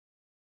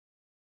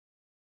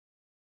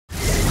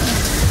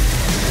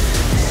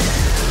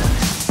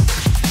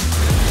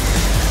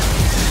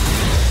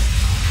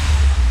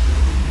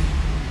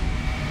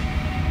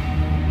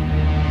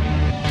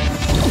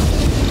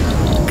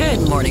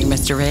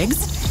Mr.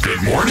 Riggs.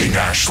 Good morning,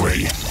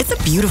 Ashley. It's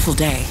a beautiful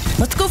day.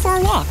 Let's go for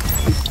a walk.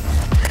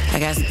 I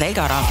guess they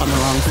got off on the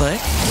wrong foot.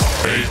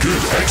 A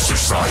good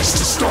exercise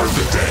to start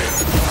the day.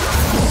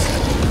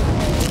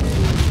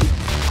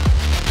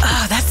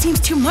 That seems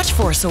too much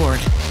for a sword.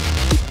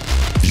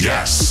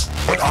 Yes,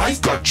 but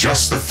I've got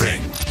just the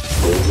thing.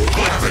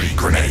 Gravity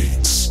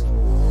grenades.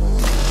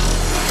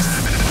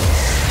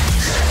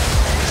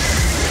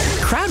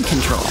 Crowd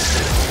control.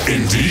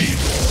 Indeed.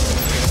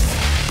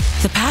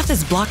 The path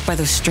is blocked by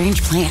those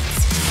strange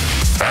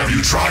plants. Have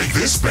you tried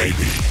this,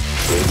 baby?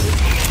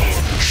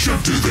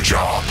 Should do the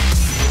job.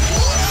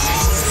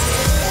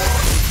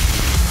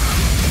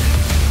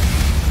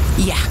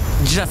 Yeah,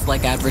 just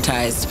like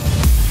advertised.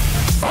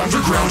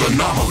 Underground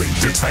anomaly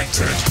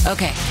detected.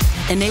 Okay,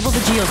 enable the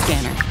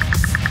geoscanner.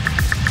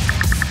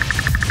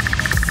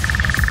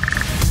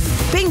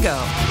 Bingo!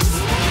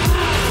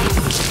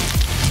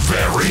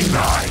 Very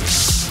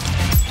nice.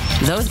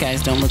 Those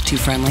guys don't look too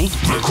friendly.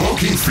 The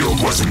cloaking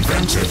field was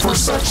invented for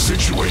such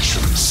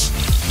situations.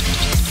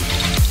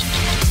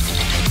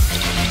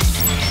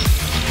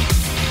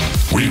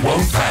 We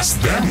won't pass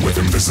them with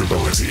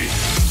invisibility.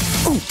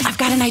 Ooh, I've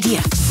got an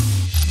idea.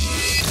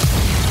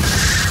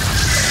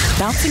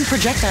 Bouncing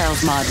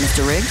projectiles mod,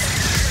 Mr. Riggs.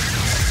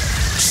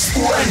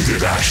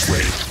 Splendid,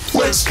 Ashley.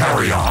 Let's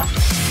carry on.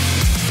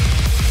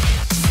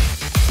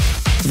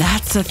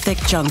 That's a thick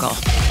jungle.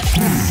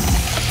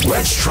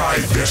 Let's try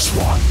this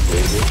one.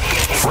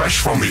 Fresh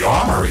from the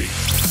armory.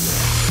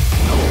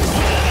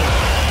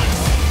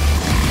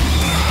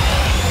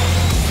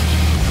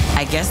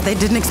 I guess they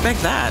didn't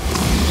expect that.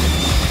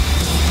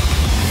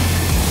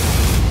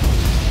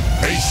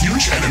 A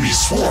huge enemy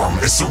swarm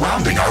is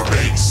surrounding our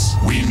base.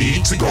 We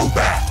need to go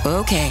back.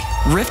 Okay,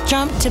 rift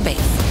jump to base.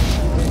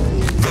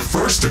 The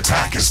first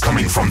attack is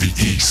coming from the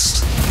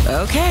east.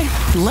 Okay,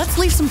 let's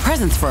leave some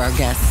presents for our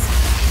guests.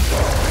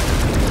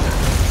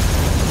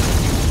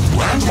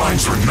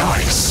 Landmines are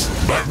nice,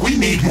 but we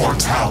need more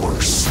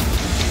towers.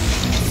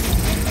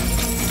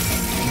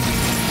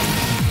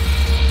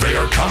 They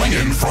are coming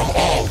in from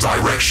all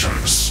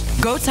directions.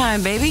 Go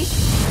time, baby.